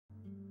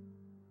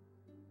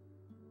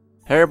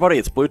Hey everybody,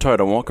 it's BlueToad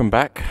and welcome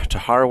back to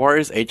Hyrule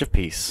Warriors Age of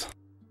Peace.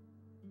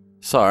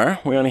 So,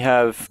 we only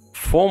have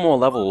 4 more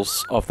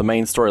levels of the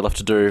main story left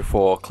to do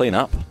for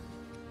cleanup.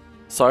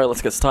 So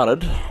let's get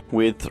started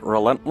with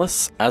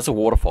Relentless as a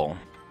Waterfall.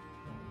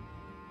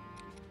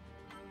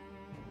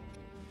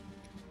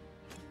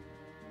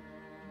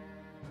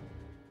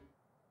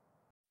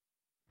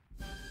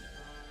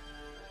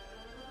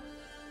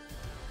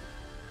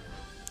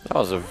 That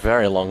was a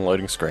very long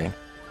loading screen.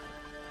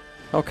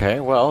 Okay,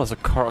 well, there's a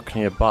korok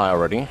nearby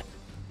already.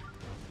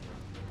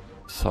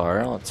 So,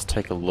 let's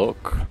take a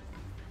look.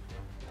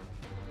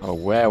 Oh,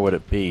 where would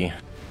it be?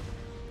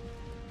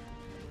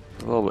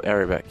 A little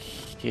area back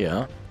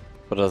here,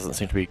 but it doesn't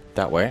seem to be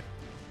that way.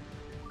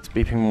 It's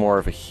beeping more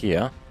over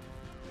here.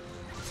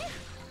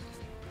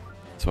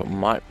 So it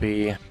might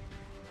be...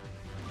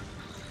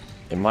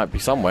 It might be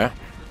somewhere.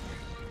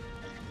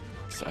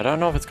 So I don't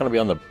know if it's going to be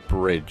on the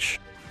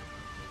bridge.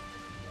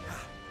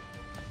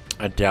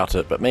 I doubt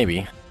it, but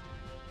maybe.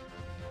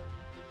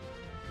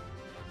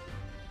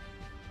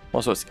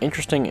 Also, it's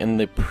interesting in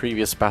the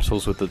previous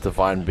battles with the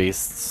Divine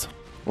Beasts,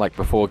 like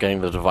before getting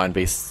the Divine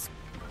Beasts,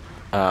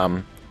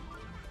 where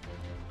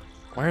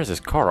is this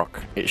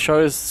korok? It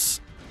shows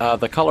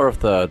the color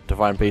of the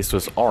Divine Beast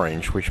was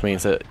orange, which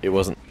means that it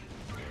wasn't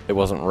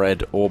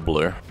red or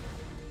blue.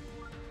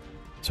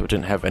 So it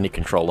didn't have any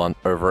control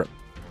over it.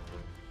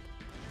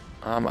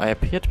 I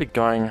appear to be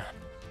going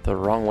the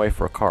wrong way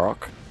for a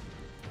korok.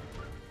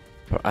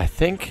 But I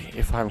think,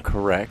 if I'm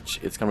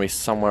correct, it's going to be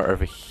somewhere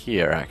over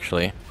here,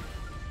 actually.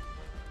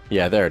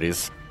 Yeah, there it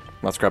is.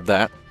 Let's grab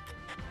that.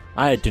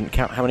 I didn't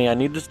count how many I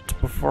needed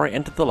before I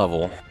entered the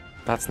level.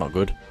 That's not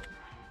good.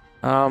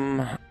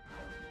 I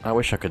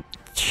wish I could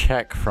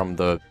check from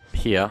the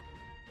here.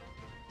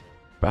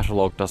 Battle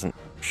log doesn't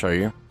show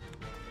you.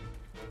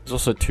 There's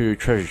also 2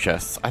 treasure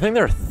chests. I think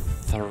there are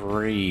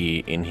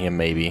 3 in here,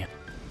 maybe.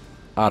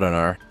 I don't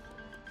know.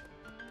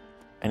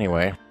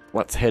 Anyway,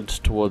 let's head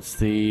towards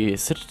the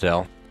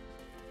Citadel.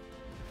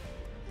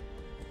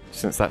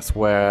 Since that's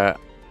where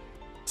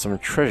some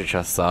treasure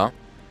chests are,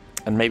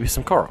 and maybe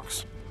some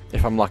koroks,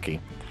 if I'm lucky.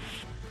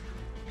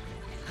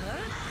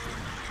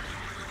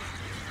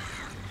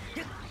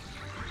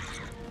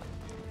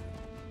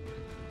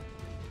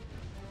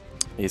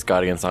 These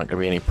guardians aren't going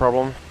to be any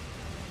problem.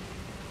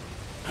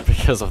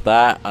 Because of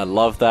that, I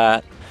love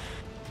that.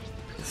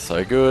 It's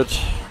so good.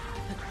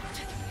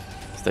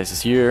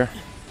 Stasis U.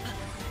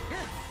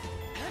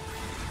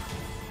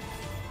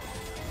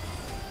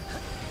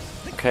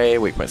 Okay,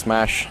 weak point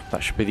smash.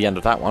 That should be the end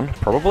of that one,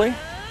 probably.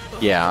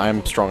 Yeah,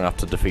 I'm strong enough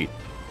to defeat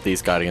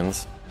these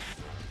guardians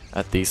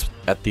at this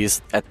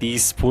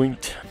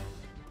point.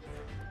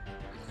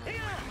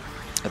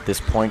 At this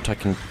point, I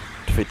can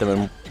defeat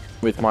them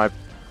with my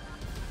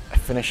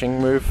finishing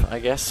move, I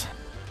guess.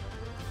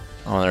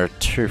 Oh, there are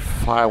 2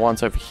 fire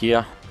ones over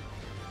here.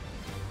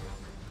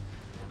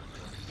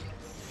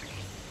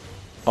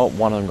 Oh,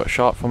 one of them got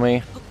shot for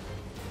me,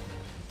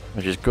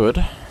 which is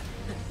good.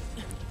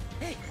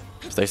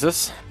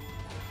 Stasis.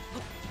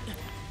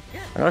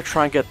 I'm gonna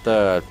try and get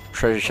the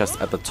treasure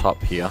chest at the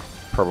top here,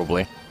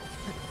 probably.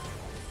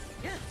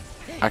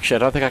 Actually, I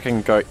don't think I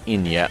can go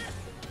in yet.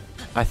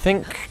 I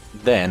think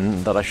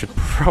then that I should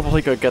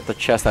probably go get the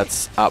chest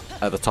that's up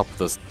at the top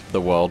of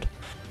the world.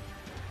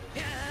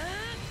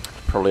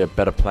 Probably a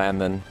better plan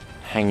than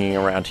hanging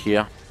around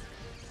here.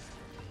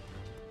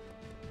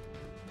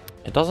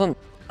 It doesn't...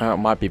 it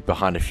might be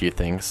behind a few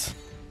things.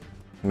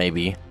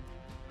 Maybe.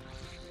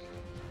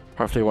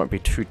 Hopefully it won't be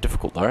too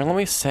difficult though. Let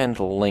me send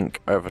Link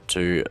over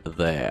to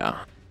there.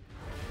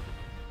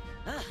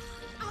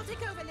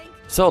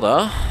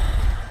 Zelda!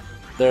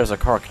 There's a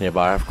korok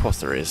nearby, of course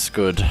there is.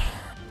 Good.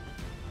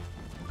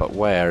 But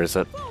where is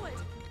it? I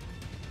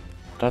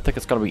don't think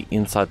it's going to be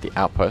inside the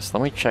outpost.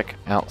 Let me check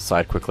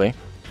outside quickly.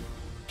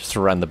 Just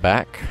around the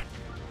back.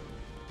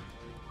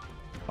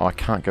 Oh, I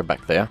can't go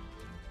back there.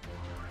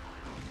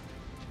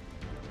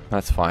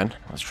 That's fine.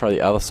 Let's try the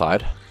other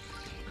side.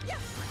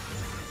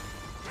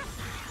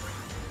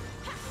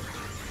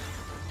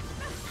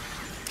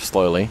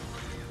 Slowly.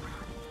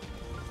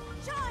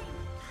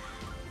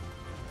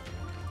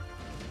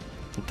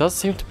 It does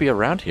seem to be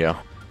around here.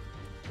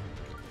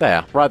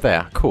 There, right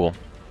there. Cool.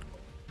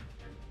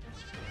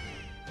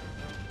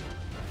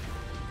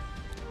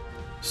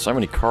 So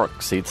many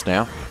korok seeds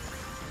now.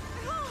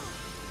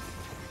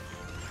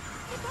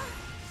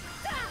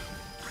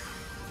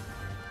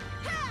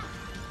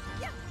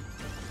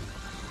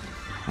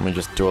 Let me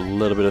just do a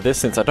little bit of this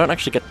since I don't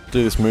actually get to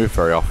do this move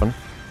very often.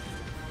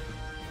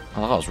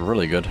 Oh, that was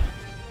really good.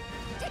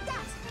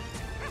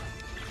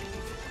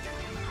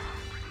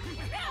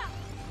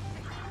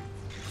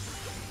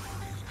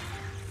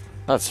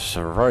 That's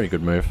a very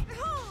good move.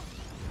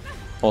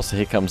 Also,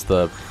 here comes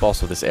the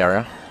boss of this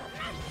area.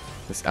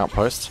 This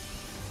outpost.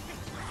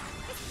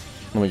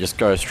 Let me just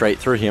go straight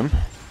through him.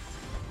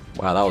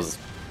 Wow, that was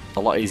a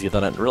lot easier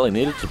than it really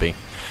needed to be.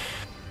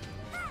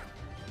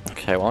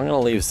 Okay, well I'm going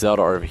to leave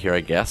Zelda over here, I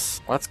guess.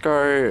 Let's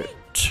go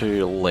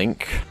to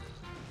Link.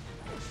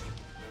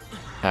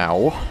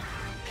 Ow.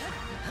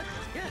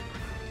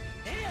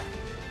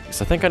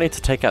 So I think I need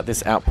to take out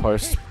this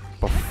outpost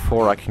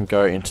before I can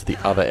go into the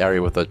other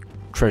area with the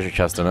treasure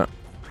chest in it.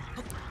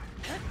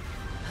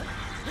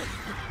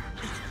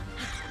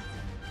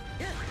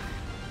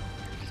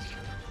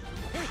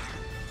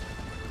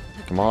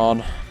 Come on.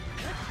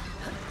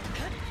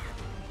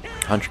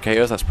 100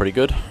 KOs, that's pretty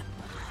good.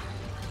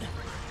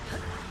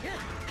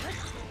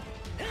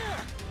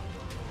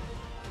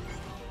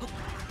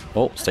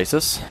 Oh,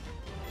 stasis.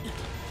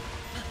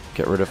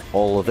 Get rid of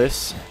all of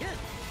this.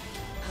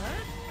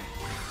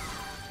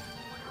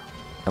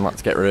 And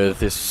let's get rid of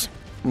this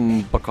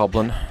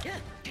bokoblin.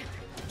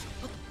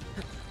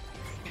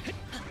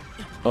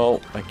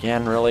 Oh,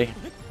 again, really?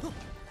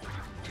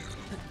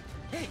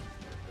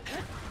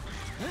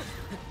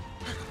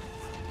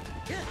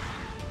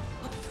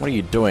 What are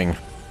you doing?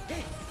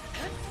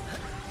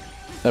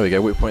 There we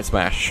go, weak point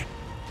smash.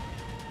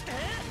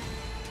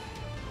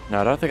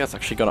 Now, I don't think that's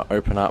actually going to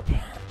open up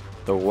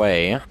the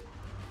way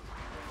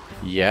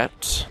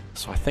yet.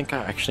 So I think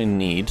I actually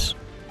need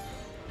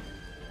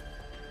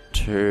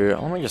to...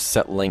 Let me just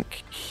set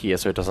Link here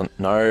so it doesn't...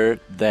 No,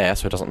 there,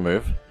 so it doesn't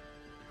move.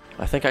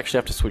 I think I actually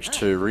have to switch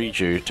to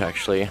Riju to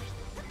actually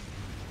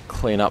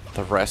clean up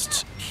the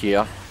rest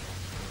here.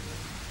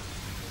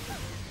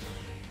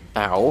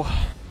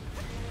 Ow.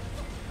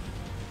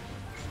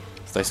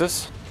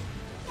 Stasis?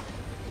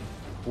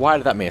 Why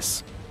did that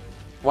miss?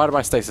 Why did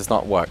my stasis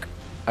not work?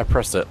 I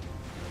pressed it.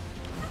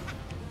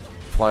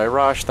 Fly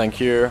rush, thank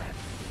you.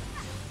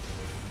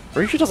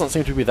 Riju doesn't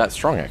seem to be that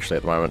strong actually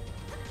at the moment,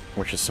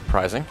 which is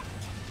surprising.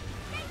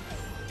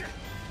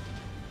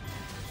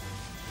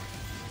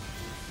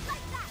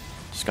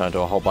 Just gonna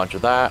do a whole bunch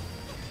of that.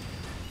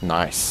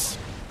 Nice.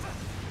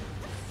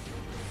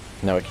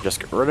 Now we can just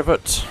get rid of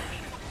it.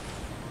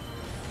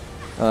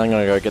 And I'm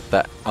gonna go get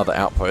that other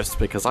outpost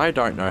because I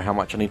don't know how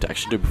much I need to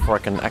actually do before I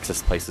can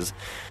access places.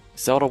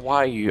 Zelda,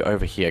 why are you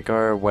over here?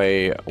 Go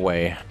way,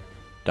 way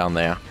down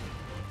there.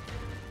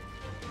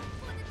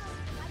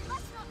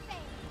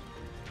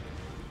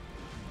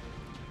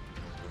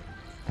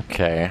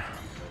 Okay. I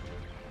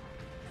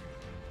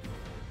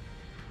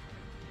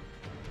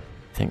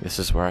think this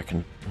is where I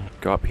can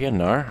go up here.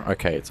 No?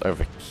 Okay, it's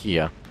over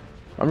here.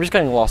 I'm just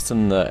getting lost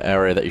in the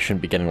area that you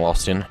shouldn't be getting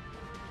lost in.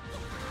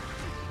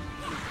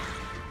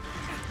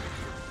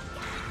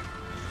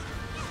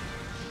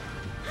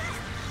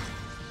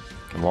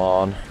 Come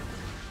on.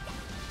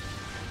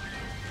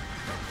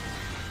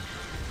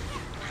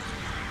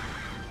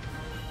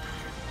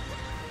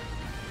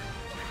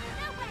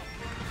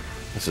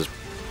 This is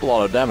a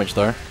lot of damage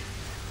though.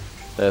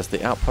 There's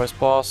the outpost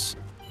boss.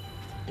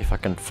 If I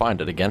can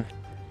find it again.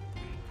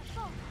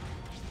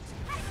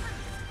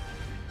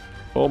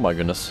 Oh my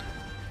goodness.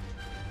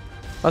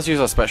 Let's use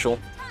our special.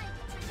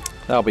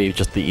 That'll be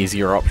just the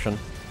easier option.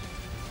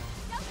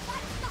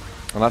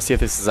 And let's see if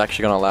this is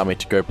actually going to allow me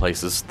to go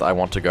places that I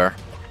want to go.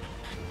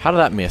 How did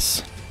that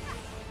miss?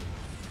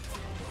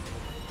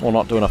 Well,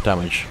 not do enough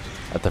damage,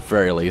 at the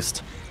very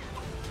least.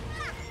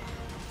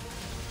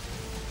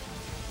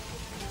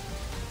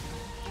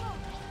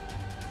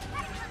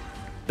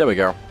 There we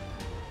go.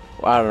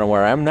 Well, I don't know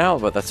where I am now,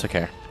 but that's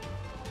okay.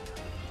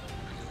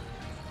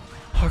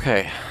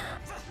 Okay.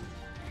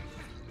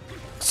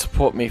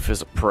 Support me for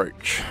his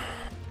approach.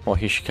 Well,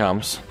 here she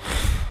comes.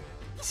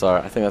 So,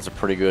 I think that's a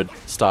pretty good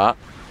start.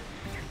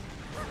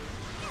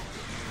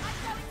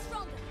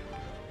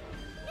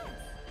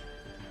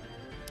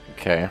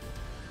 Okay.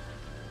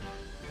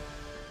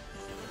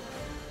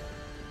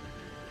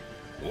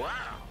 Wow.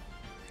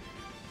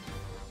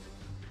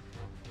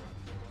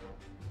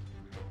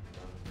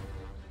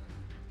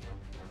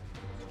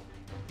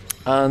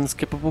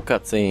 Unskippable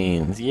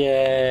cutscenes.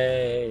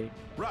 Yay!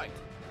 Right.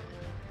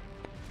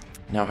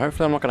 Now,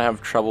 hopefully I'm not going to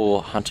have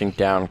trouble hunting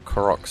down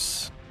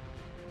koroks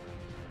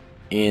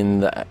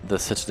in the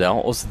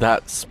citadel. Also,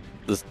 that's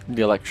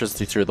the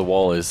electricity through the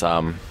wall is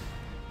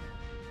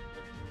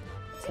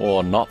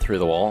or not through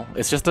the wall.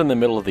 It's just in the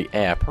middle of the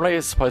air. Probably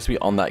is supposed to be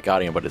on that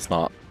guardian, but it's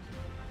not.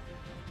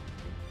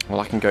 Well,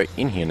 I can go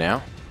in here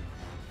now.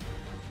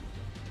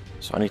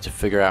 So I need to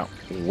figure out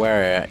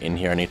where in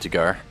here I need to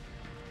go.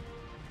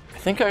 I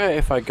think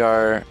if I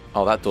go...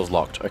 Oh, that door's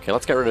locked. Okay,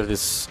 let's get rid of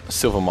this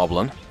silver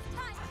moblin.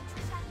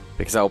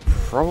 Because that'll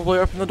probably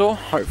open the door,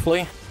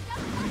 hopefully.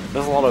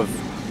 There's a lot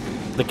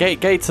of... The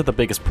gates are the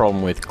biggest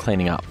problem with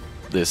cleaning up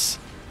this.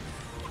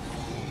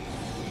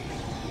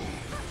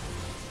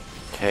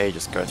 Okay,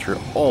 just go through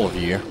all of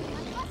you.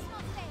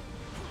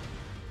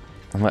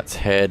 And let's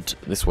head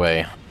this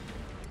way.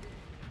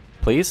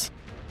 Please?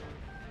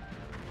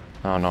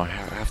 Oh no, I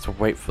have to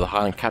wait for the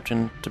Highland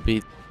Captain to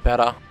be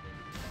better.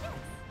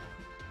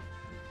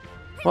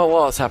 Well,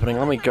 while it's happening,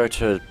 let me go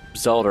to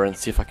Zelda and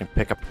see if I can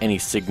pick up any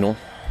signal.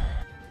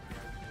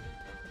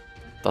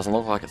 Doesn't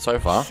look like it so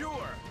far.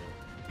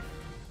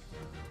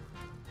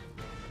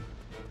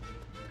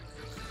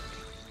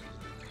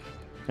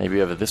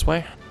 Maybe over this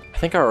way? I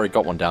think I already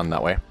got one down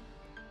that way.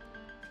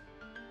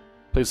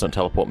 Please don't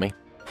teleport me.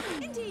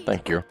 Indeed.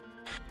 Thank you.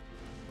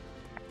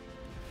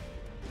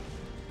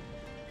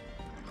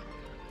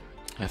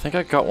 I think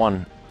I got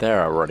one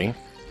there already.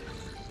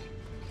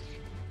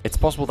 It's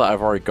possible that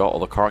I've already got all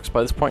the koroks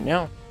by this point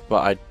now,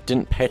 but I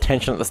didn't pay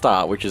attention at the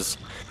start, which is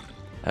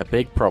a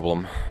big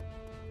problem.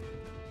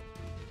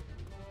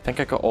 I think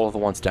I got all of the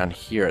ones down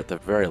here at the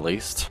very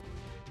least.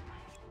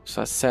 So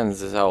that sends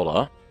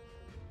Zelda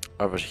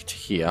over to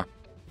here,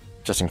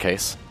 just in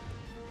case.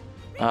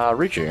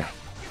 Riju.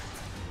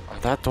 Oh,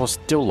 that door's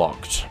still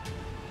locked.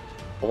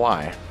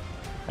 Why?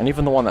 And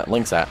even the one that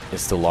Link's at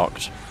is still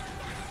locked.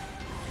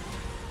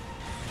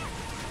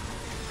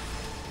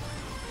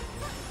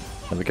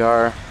 There we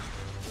go.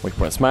 Weak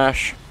point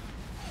smash.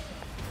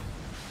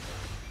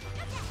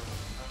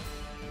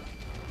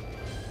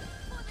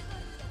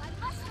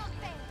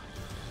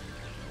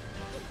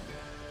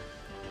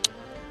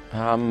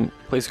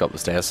 Please go up the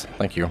stairs.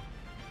 Thank you.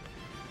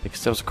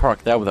 Because there was a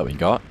korok there that we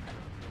got.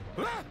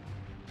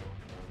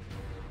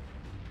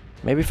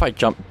 Maybe if I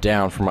jump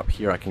down from up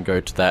here, I can go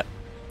to that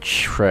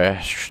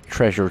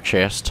treasure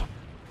chest.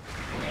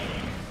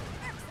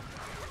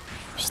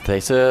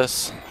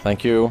 Stasis.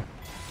 Thank you.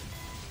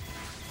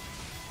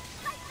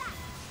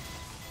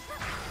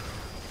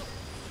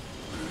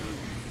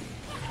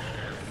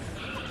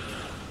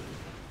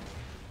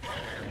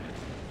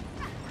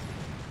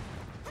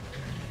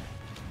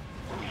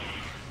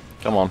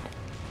 Come on.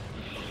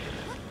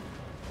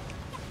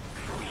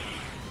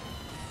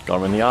 Got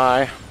him in the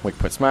eye. Weak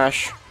point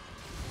smash.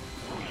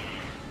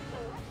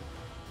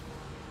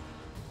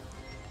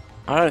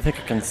 I don't think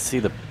I can see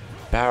the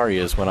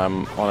barriers when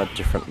I'm on a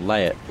different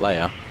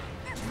layer,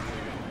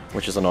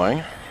 which is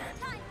annoying.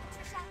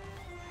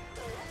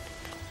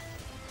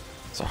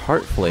 So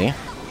hopefully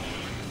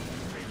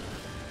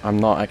I'm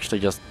not actually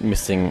just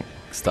missing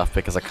stuff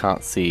because I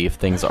can't see if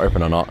things are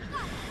open or not.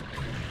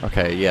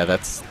 Okay, yeah,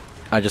 that's...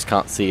 I just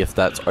can't see if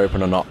that's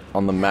open or not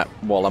on the map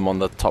while I'm on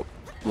the top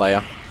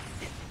layer.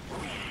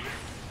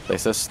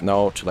 Stasis?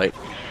 No, too late.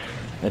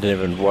 It didn't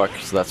even work,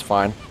 so that's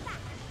fine.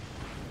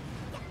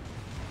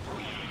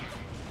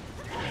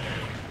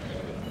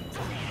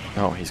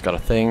 Oh, he's got a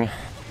thing.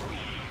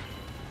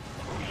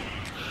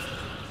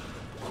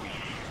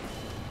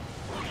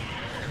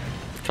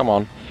 Come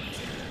on.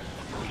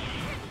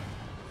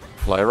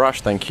 Fly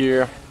rush, thank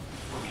you.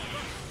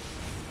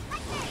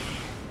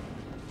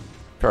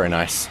 Very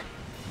nice.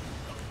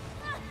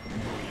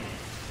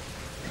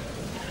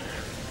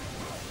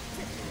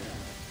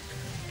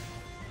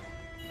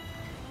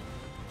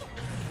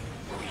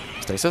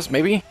 Stasis,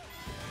 maybe?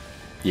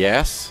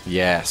 Yes,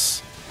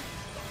 yes.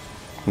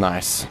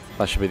 Nice.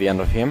 That should be the end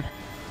of him.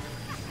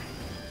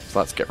 So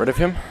let's get rid of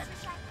him.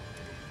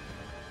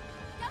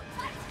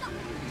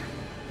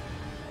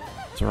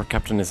 Zero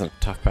Captain isn't a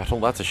tough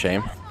battle, that's a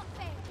shame.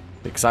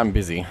 Because I'm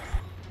busy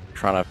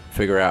trying to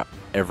figure out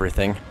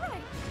everything.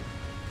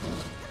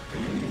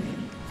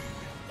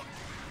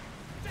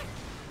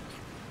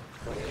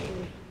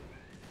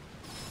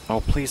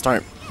 Oh, please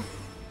don't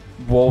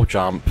wall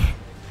jump.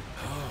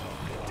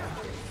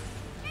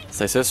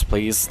 Stasis,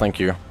 please, thank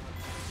you.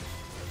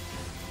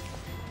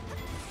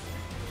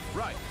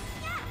 Right.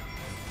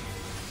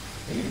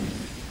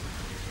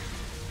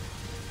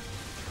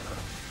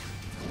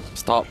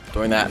 Stop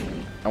doing that.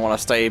 I want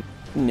to stay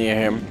near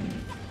him.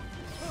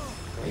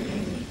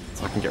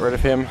 So I can get rid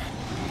of him.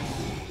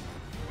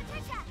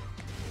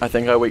 I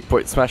think I weak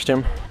point smashed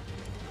him,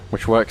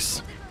 which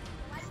works.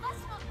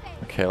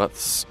 Okay,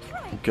 let's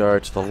go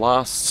to the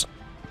last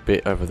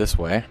bit over this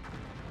way.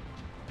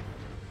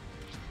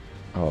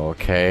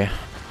 Okay,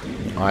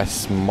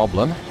 Ice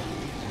Moblin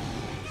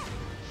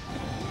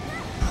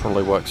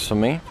probably works for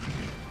me.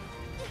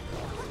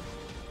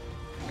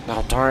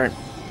 Oh, don't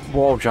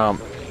wall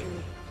jump.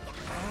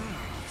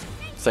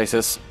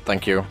 Stasis,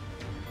 thank you.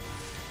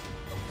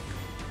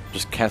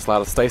 Just cancel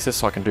out of stasis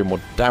so I can do more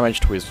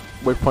damage to his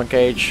weak point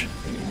gauge.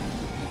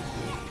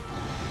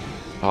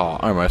 Oh,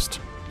 almost.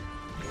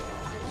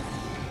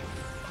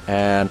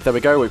 And there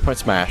we go, weak point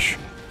smash.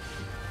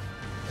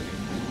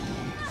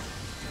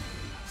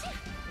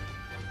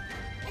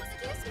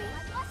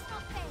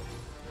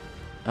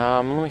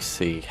 Let me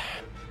see.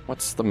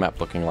 What's the map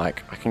looking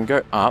like? I can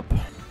go up.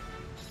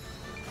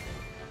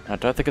 I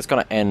don't think it's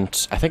gonna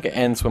end. I think it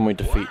ends when we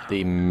defeat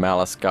the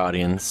Malice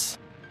Guardians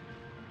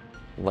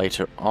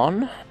later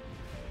on.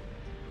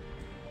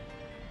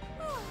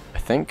 I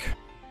think.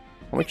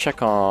 Let me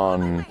check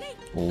on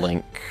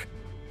Link.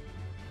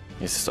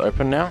 Is this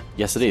open now?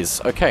 Yes, it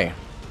is. Okay.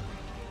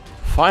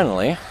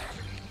 Finally,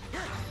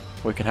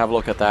 we can have a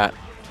look at that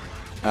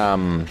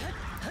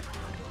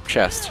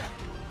chest.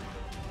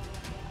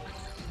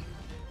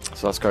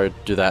 So let's go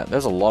do that.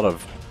 There's a lot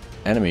of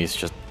enemies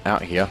just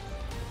out here.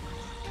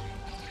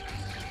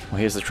 Well,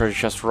 here's the treasure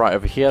chest right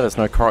over here. There's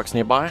no koroks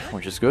nearby,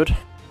 which is good.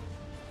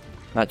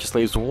 That just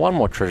leaves one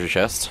more treasure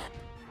chest.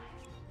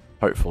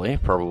 Hopefully,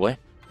 probably.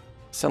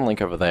 Send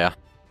Link over there.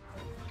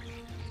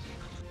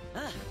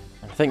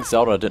 I think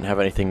Zelda didn't have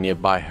anything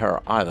nearby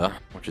her either,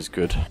 which is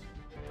good.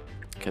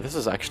 Okay, this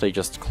is actually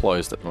just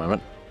closed at the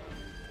moment.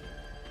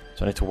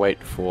 So I need to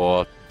wait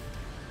for...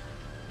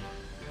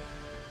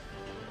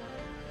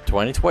 Do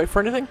I need to wait for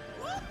anything?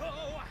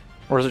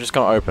 Or is it just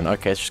going to open?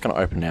 Okay, it's just going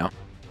to open now.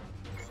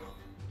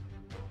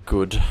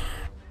 Good.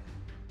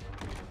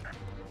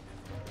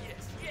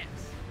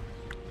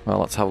 Well,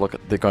 let's have a look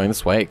at the going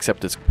this way,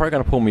 except it's probably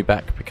going to pull me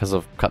back because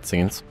of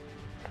cutscenes.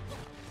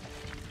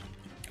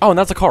 Oh, and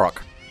that's a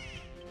korok.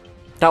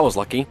 That was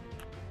lucky.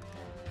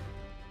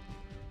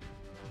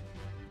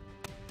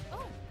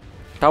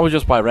 That was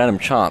just by random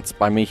chance,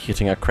 by me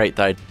hitting a crate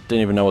that I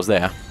didn't even know was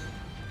there.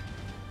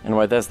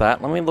 Anyway, there's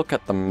that. Let me look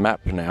at the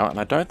map now, and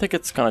I don't think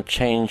it's going to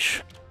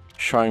change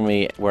showing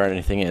me where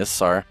anything is,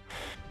 so...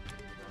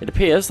 It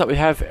appears that we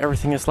have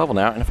everything this level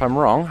now, and if I'm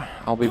wrong,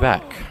 I'll be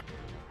back.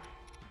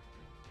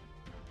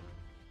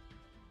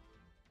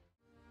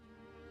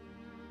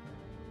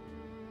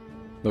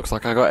 Looks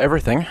like I got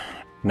everything.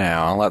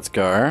 Now, let's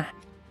go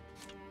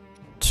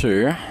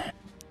to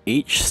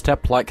Each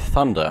Step Like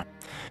Thunder.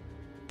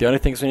 The only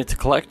things we need to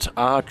collect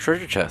are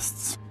treasure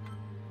chests.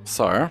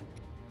 So,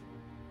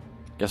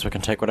 guess we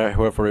can take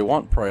whoever we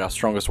want. Probably our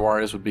strongest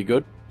warriors would be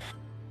good.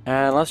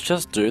 And let's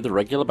just do the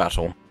regular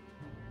battle.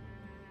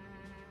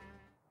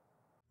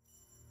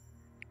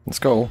 Let's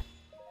go.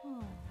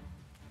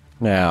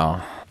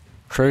 Now,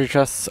 treasure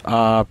chests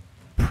are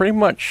pretty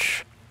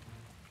much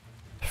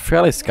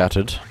fairly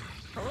scattered.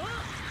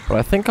 But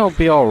I think I'll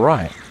be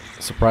alright,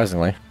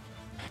 surprisingly.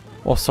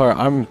 Also,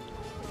 I'm,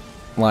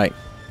 like,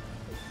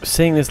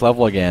 seeing this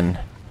level again.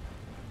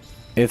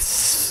 It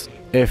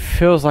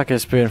feels like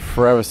it's been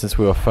forever since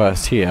we were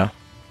first here.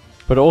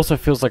 But it also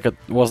feels like it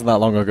wasn't that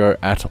long ago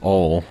at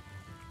all.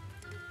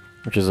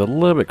 Which is a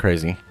little bit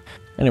crazy.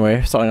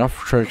 Anyway, starting off,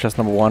 treasure chest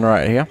number 1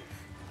 right here.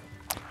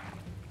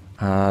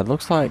 It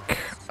looks like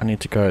I need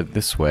to go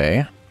this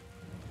way.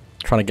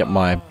 Trying to get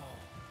my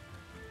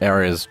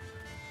areas,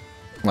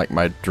 like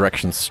my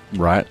directions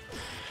right.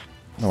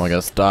 Oh, I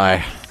guess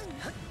die.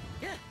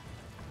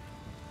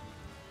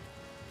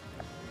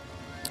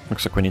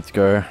 Looks like we need to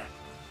go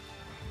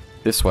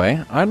this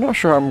way. I'm not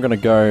sure I'm going to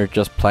go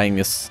just playing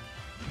this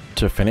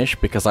to finish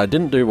because I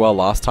didn't do well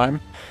last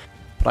time.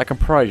 But I can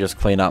probably just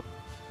clean up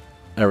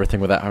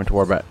everything without having to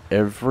worry about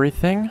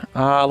everything.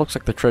 Looks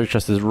like the treasure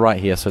chest is right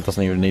here, so it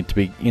doesn't even need to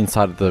be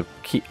inside of the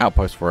key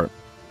outpost for it.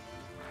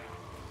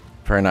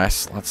 Very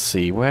nice. Let's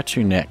see, where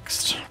to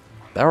next?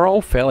 They're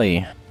all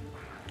fairly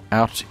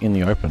out in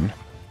the open.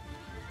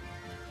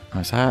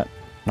 Nice hat.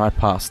 No, I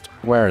passed.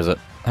 Where is it?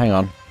 Hang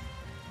on.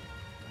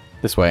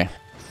 This way.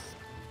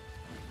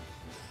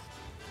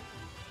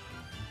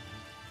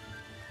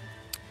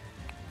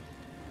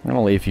 I'm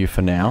gonna leave you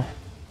for now.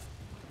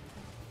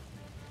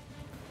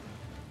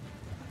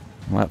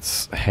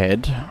 Let's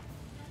head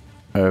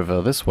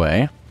over this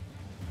way.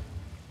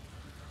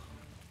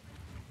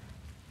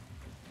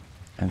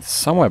 And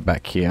somewhere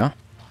back here,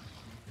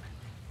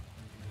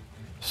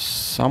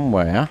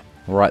 somewhere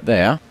right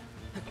there,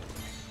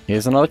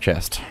 here's another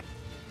chest.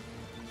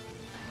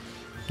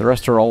 The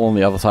rest are all on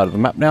the other side of the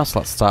map now, so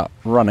let's start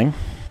running.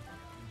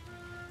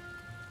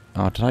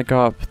 Oh, did I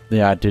go up?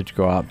 Yeah, I did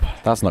go up.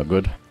 That's not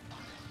good.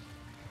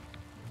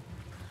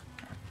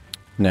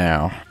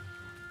 Now,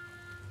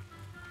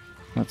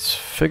 let's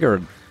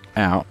figure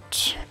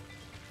out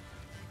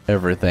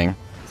everything.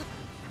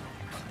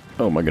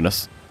 Oh my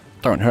goodness.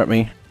 Don't hurt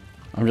me.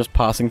 I'm just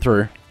passing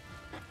through.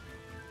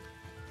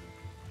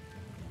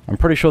 I'm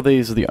pretty sure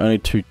these are the only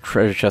 2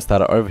 treasure chests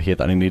that are over here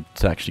that I need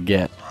to actually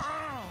get.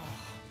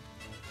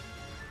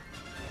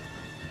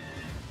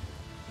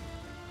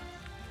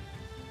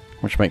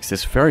 Which makes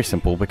this very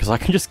simple because I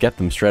can just get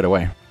them straight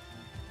away.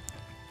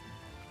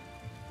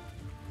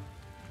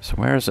 So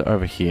where is it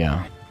over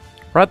here?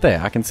 Right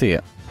there, I can see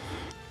it.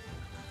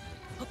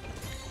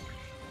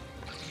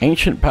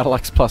 Ancient Battle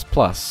Axe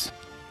 ++.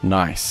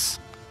 Nice.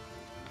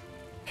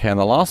 Okay, and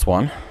the last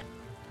one,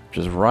 which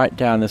is right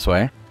down this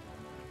way,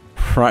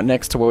 right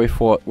next to where we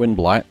fought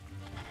Windblight.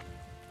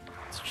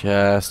 It's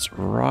just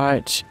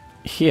right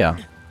here.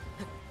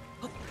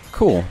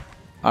 Cool.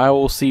 I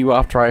will see you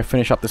after I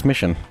finish up this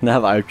mission, now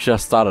that I've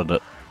just started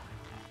it.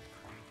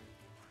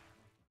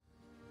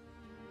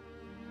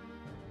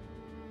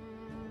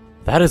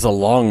 That is a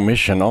long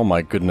mission, oh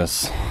my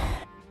goodness.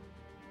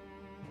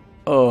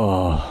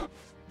 Oh.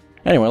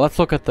 Anyway, let's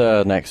look at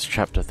the next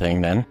chapter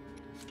thing then.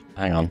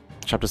 Hang on,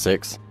 chapter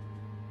 6.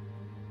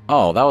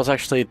 Oh, that was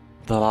actually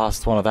the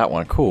last one of that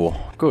one. Cool,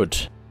 good.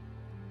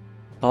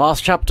 The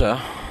last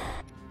chapter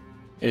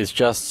is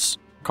just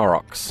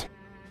koroks.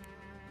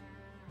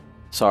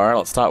 So,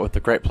 let's start with the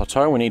Great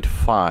Plateau. We need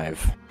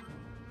 5.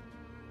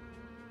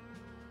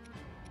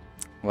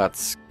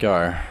 Let's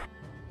go.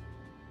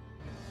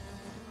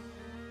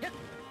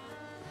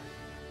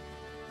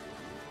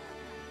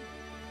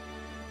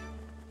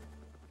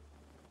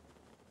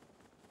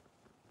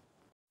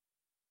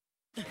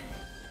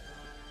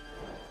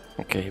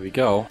 Okay, here we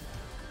go.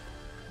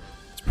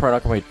 It's probably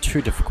not going to be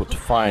too difficult to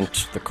find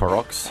the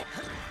koroks.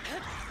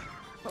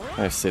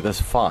 Let's see, there's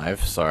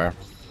 5, so...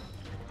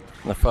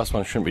 the first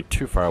one shouldn't be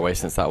too far away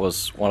since that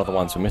was one of the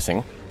ones we're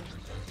missing.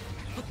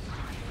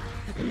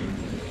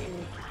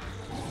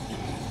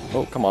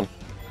 Oh, come on.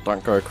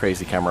 Don't go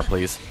crazy, camera,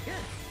 please.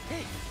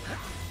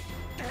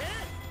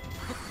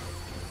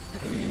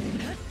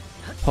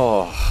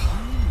 Oh.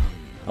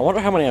 I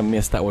wonder how many I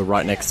missed that were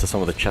right next to some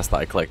of the chests that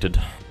I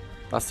collected.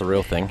 That's the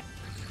real thing.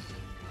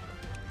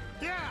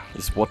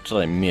 is what did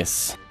I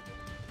miss?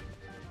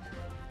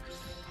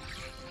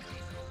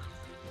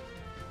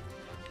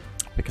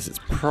 Because it's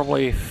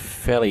probably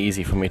fairly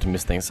easy for me to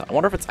miss things. I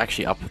wonder if it's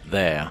actually up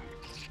there.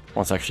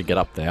 Once I actually get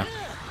up there.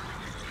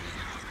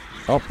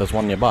 Oh, there's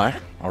one nearby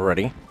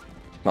already.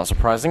 Not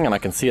surprising, and I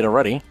can see it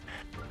already.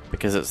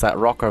 Because it's that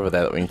rock over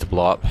there that we need to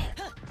blow up.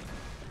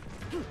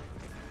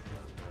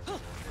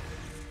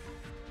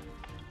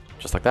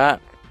 Just like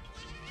that.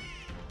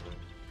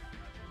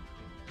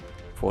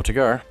 4 to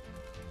go.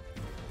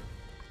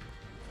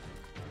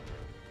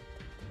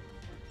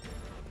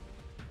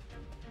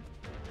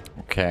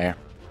 Okay.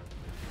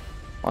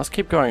 Let's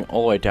keep going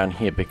all the way down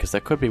here because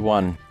there could be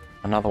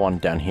another one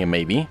down here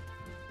maybe.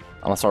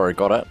 Unless I already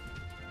got it.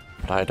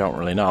 But I don't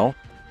really know.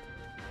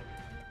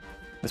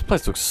 This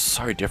place looks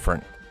so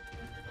different.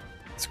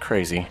 It's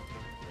crazy.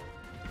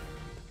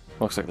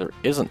 Looks like there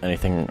isn't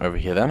anything over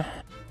here then.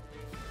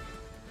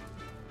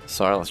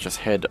 So let's just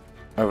head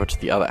over to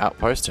the other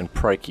outpost and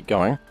pray keep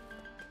going.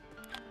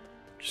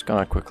 Just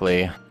gonna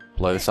quickly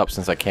blow this up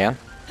since I can.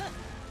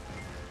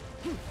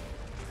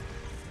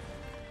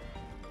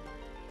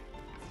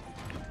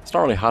 It's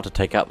not really hard to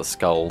take out the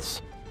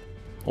skulls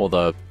or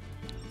the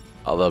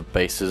other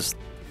bases.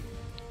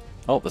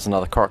 Oh, there's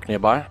another korok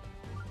nearby.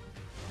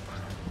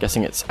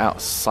 Guessing it's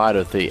outside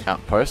of the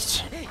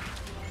outpost.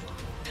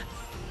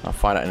 I'll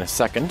find out in a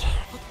second.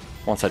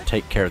 Once I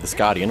take care of this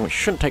guardian, which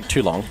shouldn't take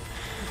too long.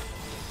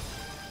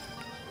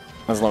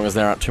 As long as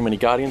there aren't too many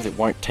guardians, it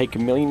won't take a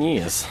million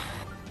years.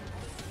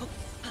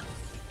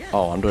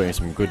 Oh, I'm doing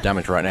some good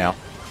damage right now.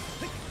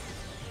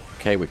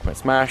 Okay, weak point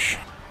smash.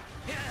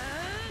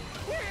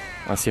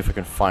 Let's see if we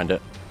can find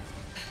it.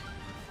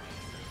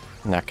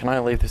 Now, can I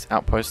leave this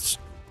outpost?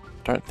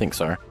 Don't think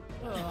so.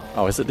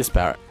 Oh, is it this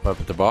barret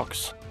above the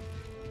box?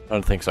 I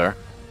don't think so.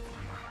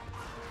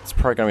 It's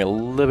probably going to be a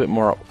little bit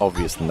more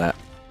obvious than that.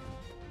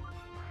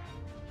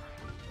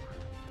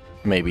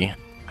 Maybe.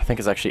 I think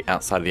it's actually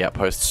outside of the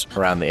outposts,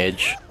 around the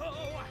edge.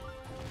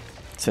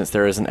 Since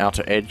there is an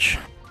outer edge.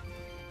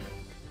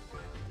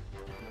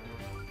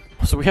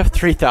 So we have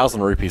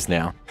 3,000 rupees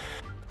now.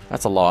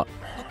 That's a lot.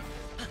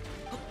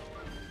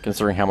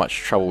 Considering how much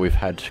trouble we've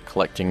had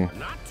collecting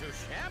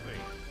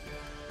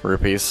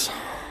rupees.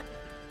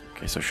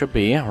 Okay, so it should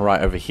be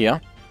right over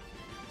here.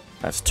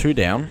 That's 2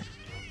 down.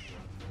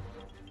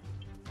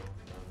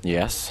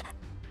 Yes.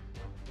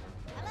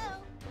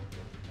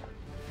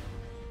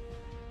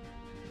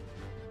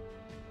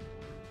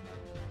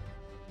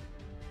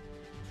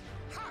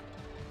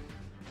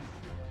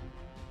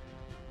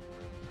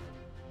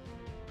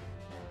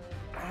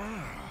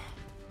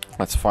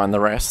 Let's find the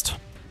rest.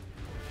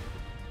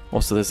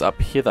 Also, there's up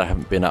here that I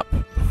haven't been up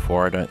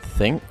before, I don't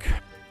think.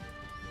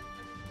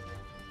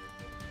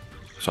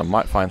 So I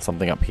might find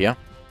something up here.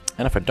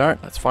 And if I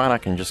don't, that's fine, I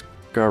can just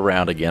go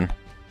around again.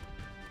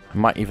 I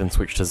might even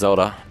switch to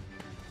Zelda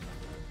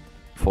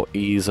for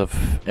ease of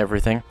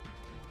everything.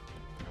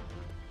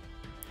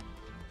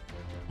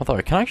 Although,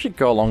 can I actually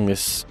go along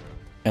this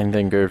and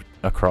then go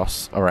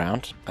across,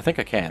 around? I think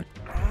I can.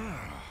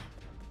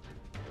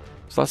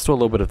 So let's do a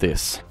little bit of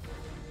this.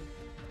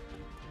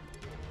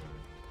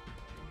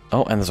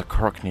 Oh, and there's a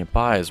korok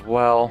nearby as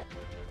well.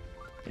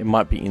 It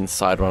might be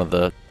inside one of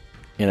the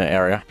inner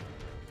area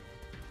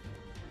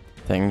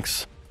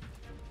things.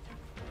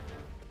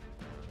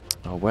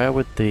 Oh, where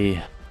would the...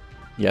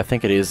 Yeah, I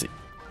think it is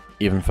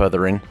even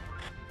further in.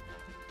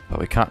 But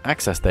we can't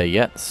access there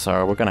yet,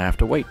 so we're going to have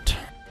to wait.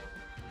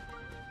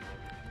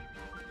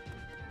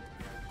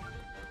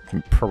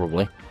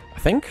 Probably. I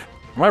think?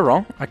 Am I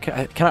wrong? I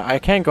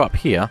can go up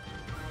here.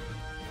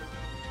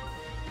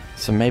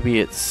 So maybe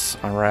it's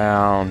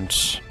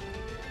around...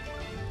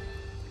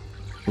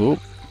 Oop,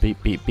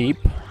 beep, beep, beep.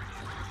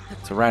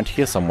 It's around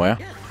here somewhere.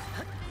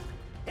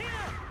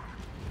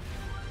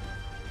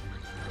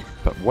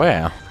 But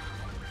where?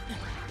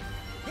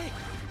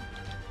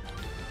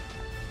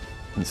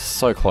 It's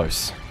so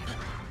close.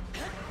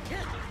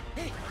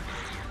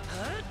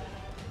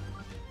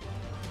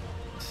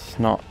 It's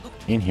not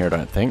in here, I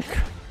don't think.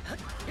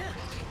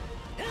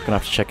 Gonna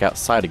have to check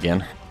outside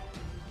again.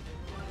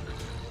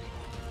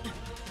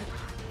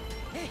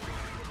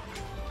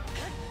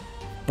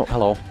 Oh,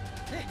 hello.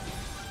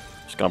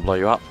 Just gonna blow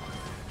you up.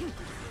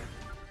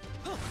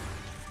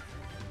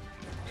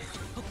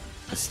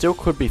 It still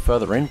could be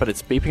further in, but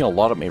it's beeping a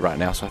lot at me right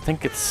now, so I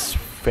think it's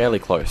fairly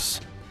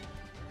close.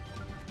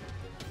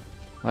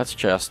 Let's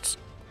just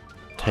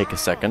take a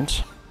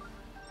second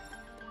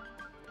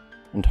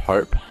and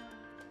hope.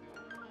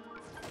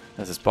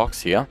 There's this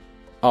box here.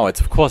 Oh,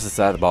 of course it's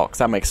out of the box.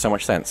 That makes so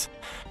much sense.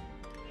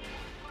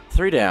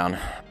 3 down.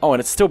 Oh, and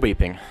it's still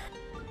beeping.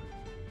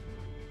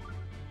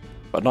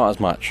 But not as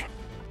much.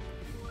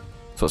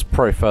 So it's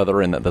probably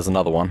further in that there's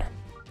another one.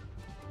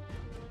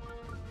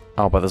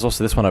 Oh, but there's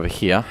also this one over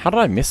here. How did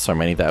I miss so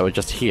many that were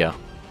just here?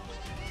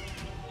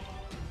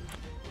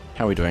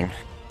 How are we doing?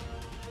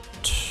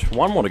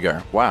 1 more to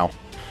go. Wow.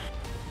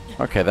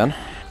 Okay then.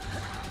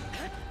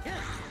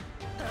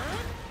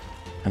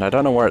 And I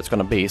don't know where it's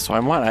going to be, so I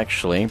might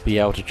actually be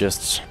able to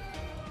just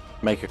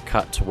make a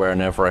cut to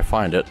wherever I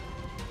find it.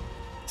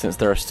 since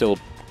there are still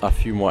a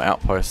few more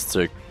outposts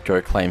to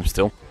go claim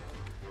still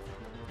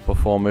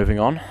before moving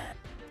on.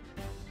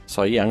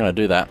 So yeah, I'm going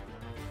to do that.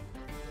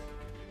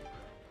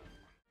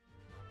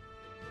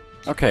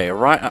 Okay,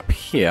 right up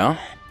here,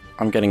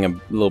 I'm getting a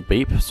little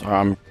beep, so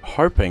I'm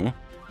hoping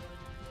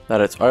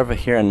that it's over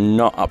here and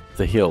not up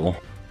the hill.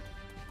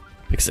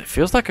 Because it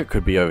feels like it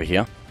could be over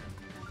here.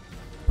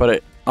 But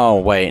it... oh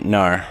wait,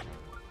 no.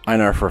 I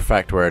know for a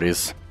fact where it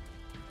is.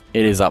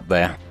 It is up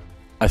there.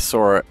 I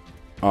saw it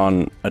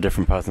on a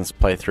different person's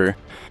playthrough.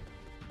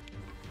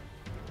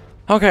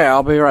 Okay,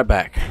 I'll be right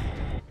back.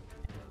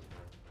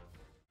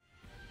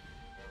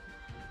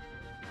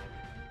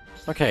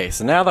 Okay,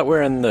 so now that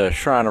we're in the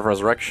Shrine of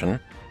Resurrection,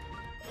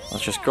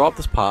 let's just go up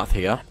this path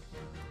here.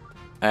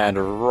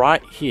 And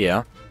right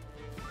here...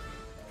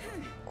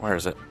 where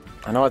is it?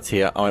 I know it's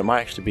here. Oh, it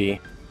might actually be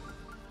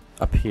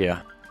up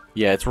here.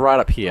 Yeah, it's right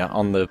up here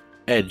on the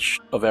edge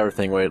of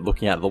everything we're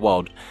looking at the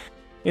world.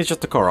 It's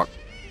just a korok.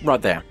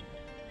 Right there.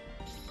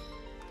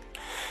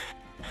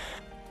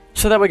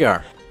 So there we go.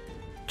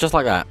 Just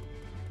like that.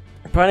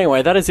 But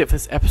anyway, that is it for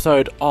this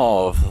episode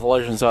of The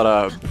Legend of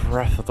Zelda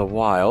Breath of the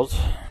Wild.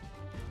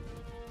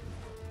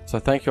 So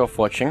thank you all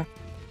for watching,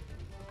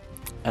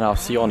 and I'll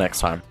see you all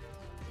next time.